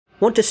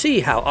Want to see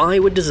how I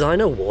would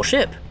design a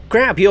warship?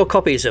 Grab your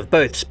copies of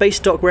both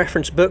Spacedock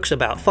reference books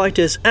about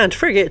fighters and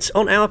frigates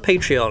on our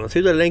Patreon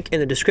through the link in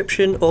the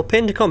description or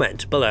pinned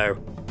comment below.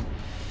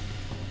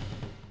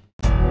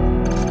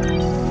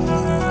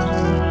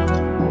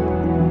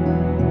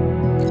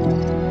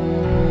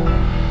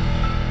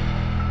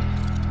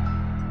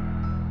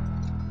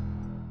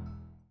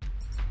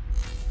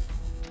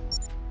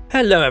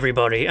 Hello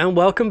everybody and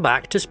welcome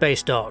back to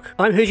Spacedock.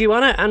 I'm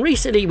Hujiwana and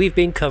recently we've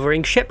been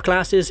covering ship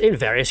classes in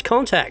various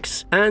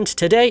contexts, and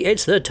today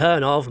it's the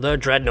turn of the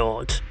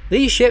Dreadnought.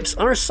 These ships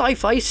are a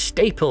sci-fi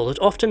staple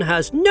that often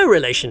has no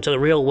relation to the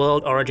real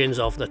world origins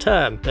of the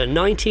term, the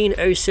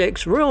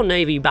 1906 Royal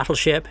Navy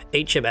battleship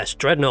HMS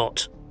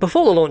Dreadnought.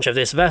 Before the launch of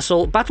this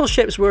vessel,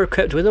 battleships were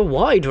equipped with a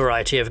wide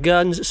variety of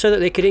guns so that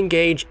they could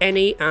engage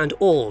any and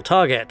all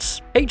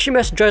targets.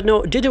 HMS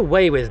Dreadnought did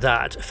away with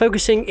that,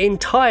 focusing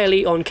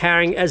entirely on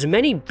carrying as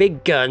many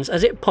big guns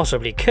as it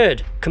possibly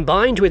could.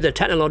 Combined with the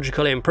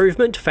technological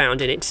improvement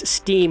found in its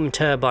steam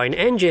turbine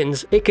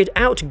engines, it could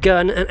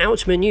outgun and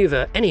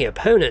outmaneuver any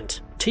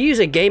opponent. To use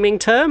a gaming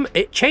term,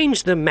 it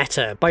changed the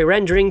meta by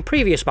rendering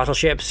previous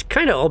battleships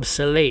kinda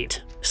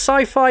obsolete.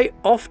 Sci-Fi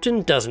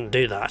often doesn't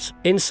do that.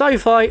 In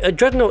sci-fi, a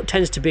dreadnought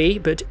tends to be,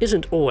 but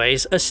isn't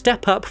always, a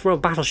step up from a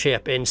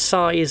battleship in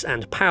size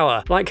and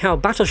power, like how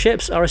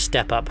battleships are a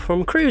step up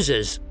from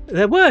cruisers.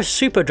 There were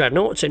super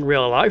dreadnoughts in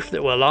real life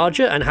that were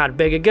larger and had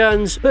bigger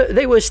guns, but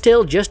they were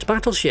still just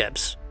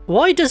battleships.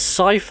 Why does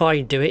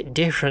sci-fi do it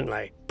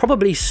differently?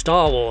 Probably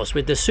Star Wars,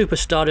 with the Super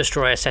Star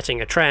Destroyer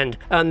setting a trend,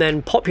 and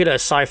then popular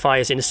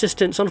sci-fi's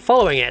insistence on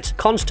following it,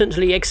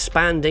 constantly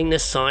expanding the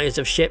size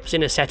of ships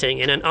in a setting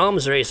in an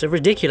arms race of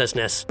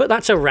ridiculousness. But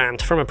that's a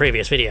rant from a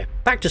previous video.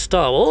 Back to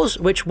Star Wars,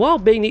 which while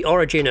being the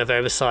origin of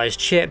oversized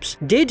ships,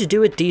 did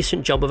do a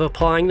decent job of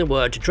applying the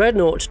word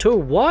dreadnought to a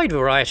wide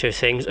variety of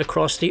things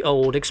across the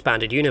old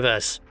expanded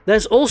universe.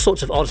 There's all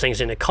sorts of odd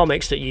things in the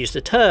comics that use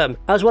the term,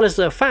 as well as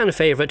the fan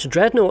favourite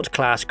Dreadnought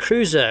class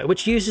cruiser,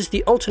 which uses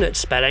the alternate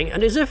spelling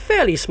and is a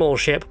fairly small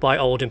ship by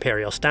old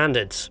Imperial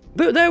standards.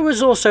 But there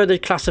was also the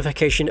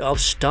classification of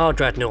Star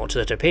Dreadnought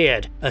that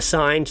appeared,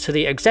 assigned to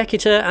the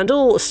Executor and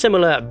all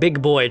similar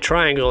big boy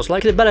triangles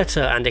like the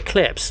Bellator and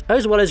Eclipse,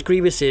 as well as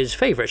Grievous's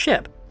favourite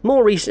ship.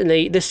 More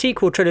recently, the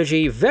sequel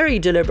trilogy very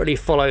deliberately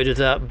followed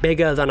the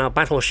bigger than a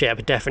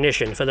battleship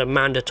definition for the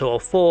Mandator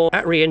 4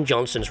 at Rian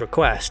Johnson's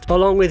request,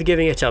 along with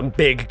giving it a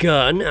big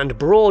gun and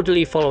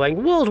broadly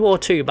following World War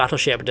II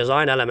battleship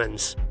design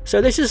elements. So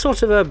this is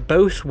sort of a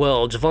both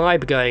worlds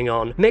vibe going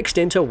on, mixed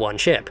into one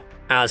ship.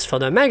 As for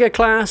the Mega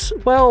class,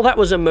 well, that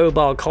was a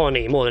mobile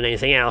colony more than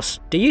anything else.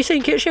 Do you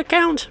think it should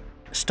count?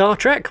 Star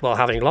Trek, while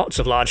having lots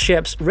of large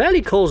ships,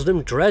 rarely calls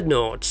them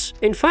dreadnoughts.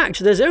 In fact,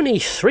 there's only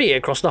 3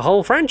 across the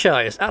whole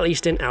franchise, at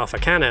least in Alpha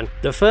Canon.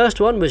 The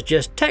first one was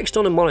just text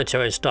on a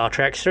monitor in Star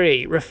Trek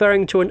 3,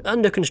 referring to an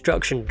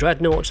under-construction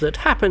dreadnought that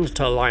happened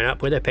to line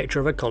up with a picture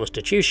of a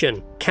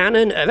Constitution.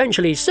 Canon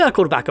eventually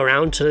circled back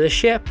around to the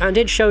ship, and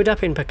it showed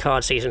up in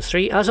Picard Season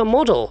 3 as a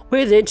model,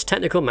 with its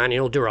technical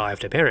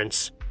manual-derived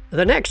appearance.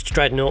 The next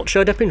dreadnought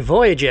showed up in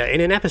Voyager in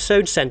an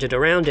episode centered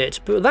around it,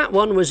 but that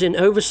one was an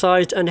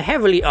oversized and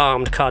heavily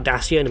armed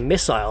Cardassian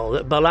missile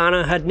that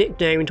B'Elanna had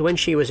nicknamed when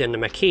she was in the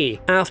Maquis,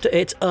 after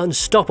its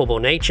unstoppable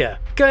nature.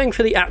 Going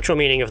for the actual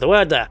meaning of the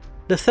word there.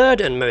 The third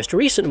and most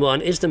recent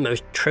one is the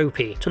most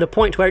tropey, to the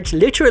point where it's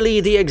literally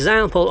the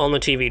example on the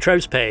TV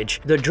tropes page,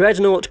 the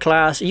Dreadnought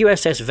class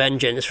USS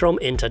Vengeance from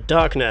Into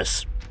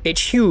Darkness.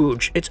 It's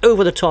huge, it's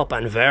over the top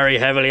and very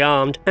heavily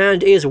armed,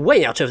 and is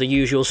way out of the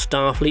usual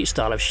Starfleet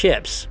style of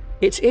ships.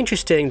 It's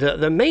interesting that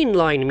the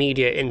mainline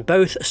media in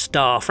both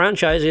Star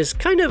franchises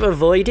kind of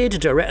avoided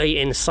directly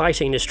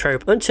inciting this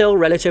trope until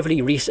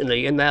relatively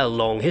recently in their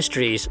long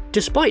histories,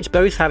 despite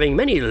both having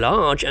many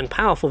large and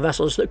powerful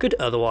vessels that could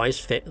otherwise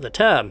fit the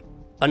term.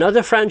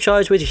 Another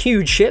franchise with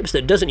huge ships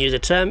that doesn't use the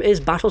term is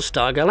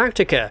Battlestar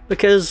Galactica,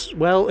 because,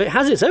 well, it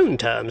has its own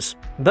terms.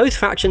 Both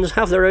factions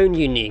have their own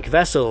unique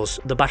vessels,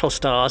 the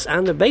Battlestars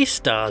and the Base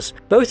Stars,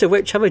 both of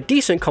which have a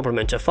decent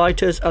complement of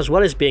fighters as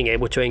well as being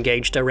able to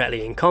engage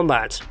directly in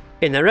combat.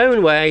 In their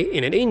own way,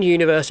 in an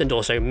in-universe and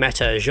also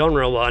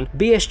meta-genre one,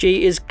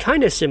 BSG is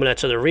kinda similar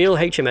to the real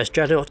HMS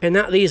Dreadnought in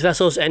that these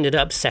vessels ended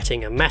up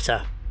setting a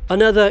meta.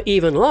 Another,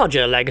 even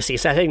larger legacy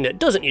setting that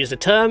doesn't use the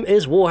term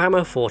is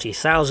Warhammer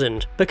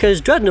 40,000,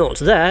 because dreadnoughts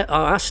there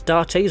are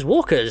Astartes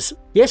walkers.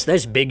 Yes,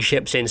 there's big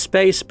ships in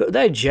space, but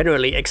they're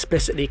generally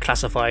explicitly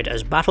classified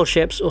as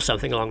battleships or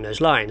something along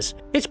those lines.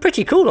 It's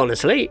pretty cool,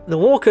 honestly. The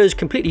walkers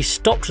completely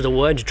stopped the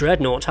word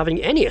dreadnought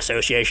having any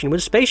association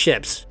with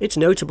spaceships. It's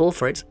notable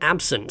for its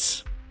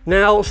absence.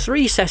 Now,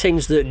 3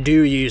 settings that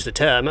do use the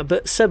term,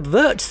 but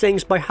subvert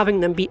things by having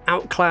them be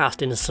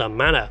outclassed in some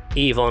manner: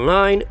 EVE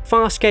Online,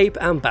 Farscape,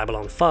 and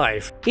Babylon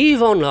 5.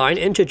 EVE Online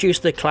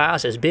introduced the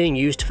class as being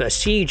used for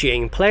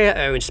sieging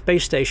player-owned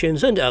space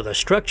stations and other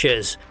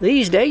structures.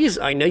 These days,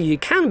 I know you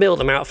can build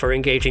them out for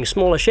engaging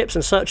smaller ships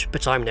and such,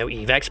 but I'm no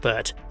EVE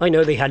expert. I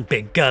know they had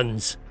big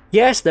guns.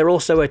 Yes, they're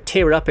also a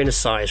tier up in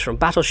size from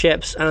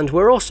battleships, and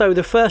were also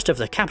the first of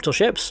the capital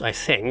ships, I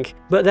think,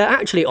 but they're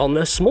actually on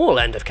the small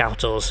end of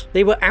capitals.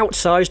 They were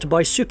outsized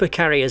by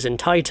supercarriers and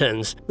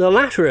titans, the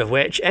latter of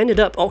which ended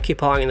up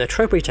occupying the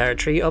trophy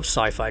territory of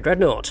Sci-Fi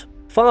Dreadnought.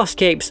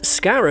 Farscape's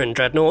SOJOURN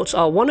Dreadnoughts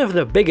are one of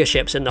the bigger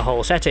ships in the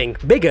whole setting,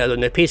 bigger than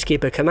the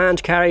Peacekeeper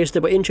command carriers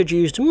that were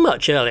introduced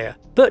much earlier.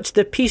 But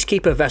the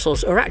Peacekeeper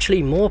vessels are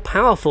actually more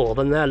powerful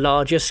than their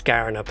larger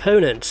SOJOURN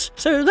opponents,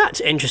 so that's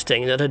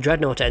interesting that a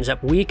Dreadnought ends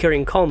up weaker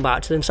in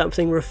combat than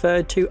something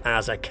referred to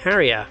as a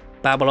carrier.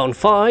 Babylon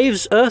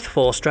 5's Earth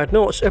Force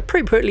Dreadnoughts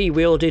appropriately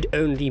wielded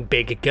only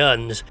big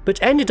guns, but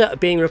ended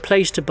up being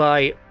replaced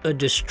by a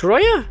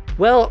destroyer?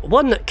 Well,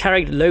 one that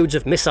carried loads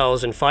of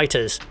missiles and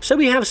fighters, so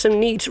we have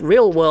some neat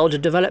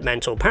real-world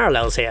developmental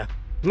parallels here.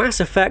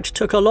 Mass Effect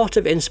took a lot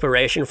of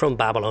inspiration from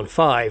Babylon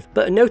 5,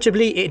 but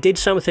notably it did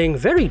something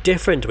very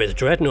different with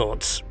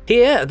Dreadnoughts.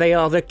 Here, they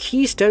are the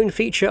keystone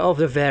feature of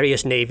the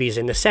various navies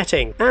in the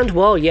setting, and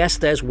while yes,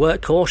 there's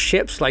workhorse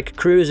ships like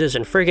cruisers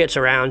and frigates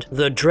around,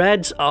 the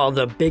Dreads are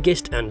the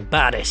biggest and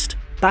baddest.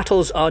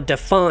 Battles are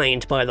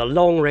defined by the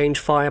long-range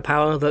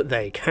firepower that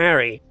they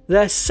carry.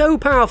 They're so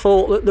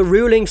powerful that the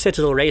ruling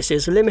Citadel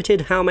races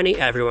limited how many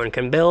everyone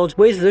can build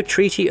with the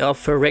Treaty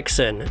of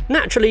Phyrexian,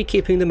 naturally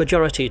keeping the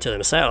majority to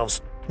themselves.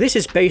 This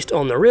is based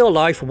on the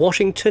real-life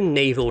Washington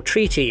Naval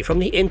Treaty from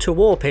the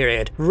interwar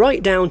period,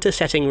 right down to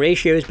setting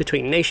ratios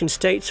between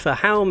nation-states for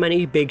how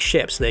many big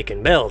ships they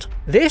can build.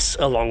 This,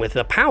 along with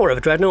the power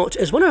of Dreadnought,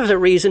 is one of the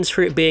reasons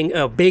for it being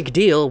a big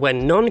deal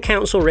when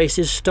non-council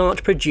races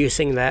start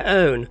producing their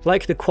own,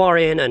 like the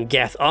Quarian and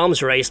Geth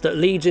arms race that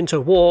leads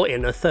into war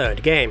in the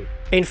third game.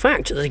 In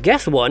fact, the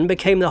Geth one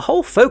became the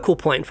whole focal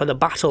point for the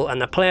battle and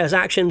the player's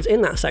actions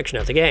in that section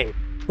of the game.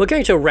 We're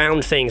going to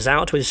round things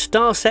out with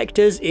Star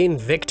Sector's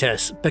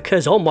Invictus,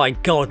 because oh my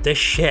god, this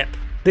ship.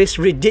 This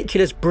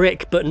ridiculous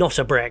brick but not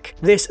a brick.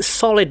 This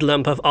solid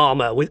lump of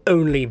armour with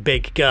only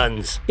big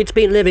guns. It's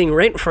been living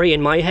rent-free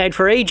in my head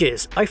for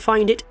ages. I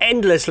find it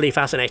endlessly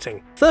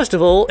fascinating. First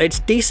of all, it's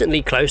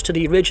decently close to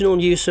the original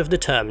use of the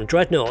term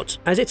Dreadnought,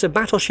 as it's a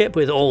battleship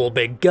with all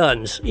big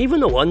guns, even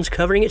the ones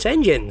covering its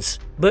engines.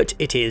 But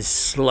it is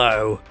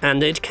slow,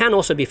 and it can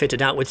also be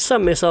fitted out with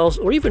some missiles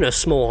or even a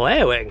small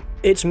air wing.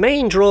 Its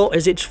main draw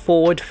is its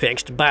forward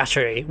fixed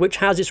battery, which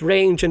has its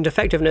range and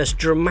effectiveness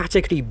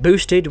dramatically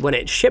boosted when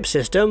its ship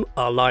system,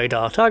 a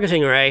LiDAR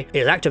targeting array,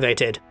 is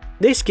activated.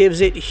 This gives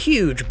it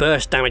huge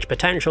burst damage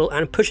potential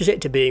and pushes it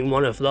to being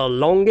one of the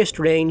longest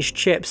ranged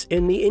ships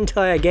in the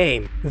entire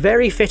game,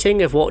 very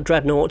fitting of what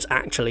Dreadnoughts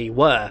actually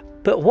were.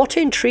 But what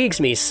intrigues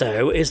me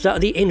so is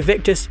that the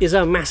Invictus is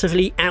a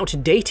massively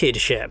outdated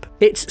ship.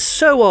 It's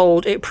so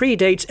old it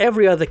predates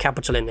every other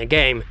capital in the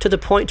game, to the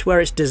point where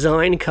its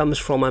design comes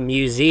from a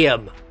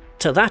museum.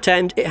 To that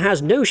end, it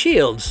has no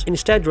shields,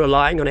 instead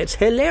relying on its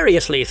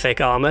hilariously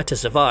thick armour to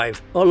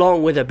survive,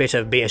 along with a bit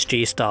of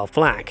BSG style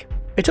flak.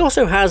 It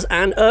also has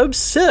an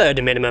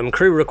absurd minimum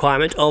crew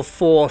requirement of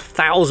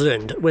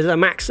 4,000, with a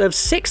max of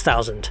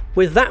 6,000.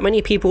 With that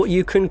many people,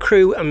 you can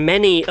crew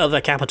many other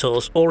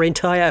capitals or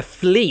entire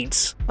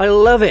fleets. I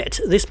love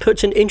it. This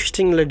puts an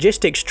interesting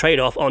logistics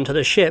trade-off onto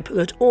the ship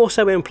that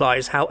also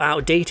implies how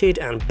outdated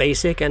and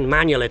basic and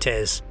manual it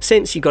is,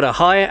 since you gotta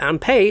hire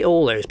and pay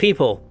all those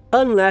people.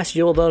 Unless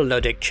you're the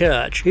Ludic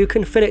Church, who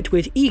can fill it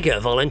with eager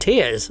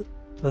volunteers.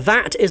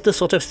 That is the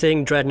sort of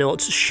thing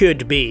Dreadnoughts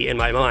should be in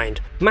my mind.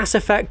 Mass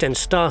Effect and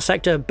Star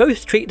Sector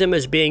both treat them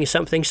as being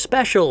something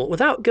special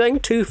without going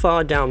too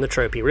far down the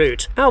tropey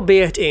route,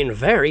 albeit in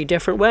very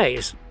different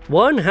ways.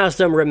 One has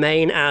them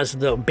remain as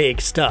the big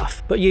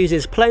stuff, but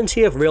uses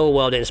plenty of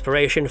real-world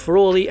inspiration for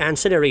all the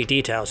ancillary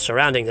details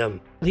surrounding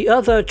them. The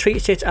other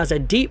treats it as a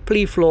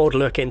deeply flawed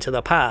look into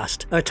the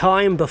past, a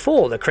time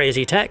before the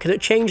crazy tech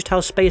that changed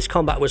how space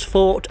combat was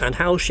fought and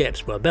how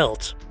ships were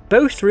built.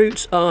 Both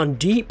routes are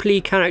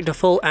deeply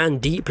characterful and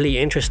deeply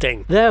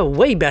interesting. They're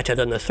way better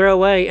than the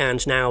throwaway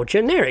and now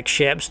generic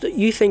ships that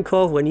you think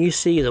of when you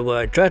see the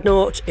word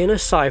Dreadnought in a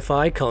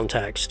sci-fi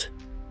context.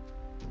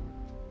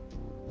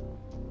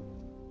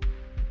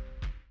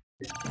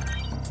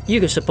 You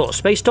can support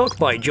Spacedock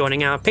by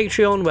joining our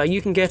Patreon, where you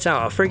can get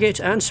our frigate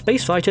and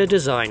spacefighter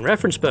design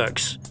reference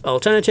books.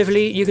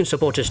 Alternatively, you can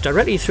support us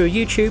directly through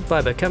YouTube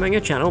by becoming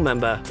a channel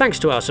member. Thanks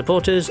to our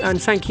supporters,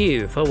 and thank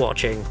you for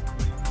watching.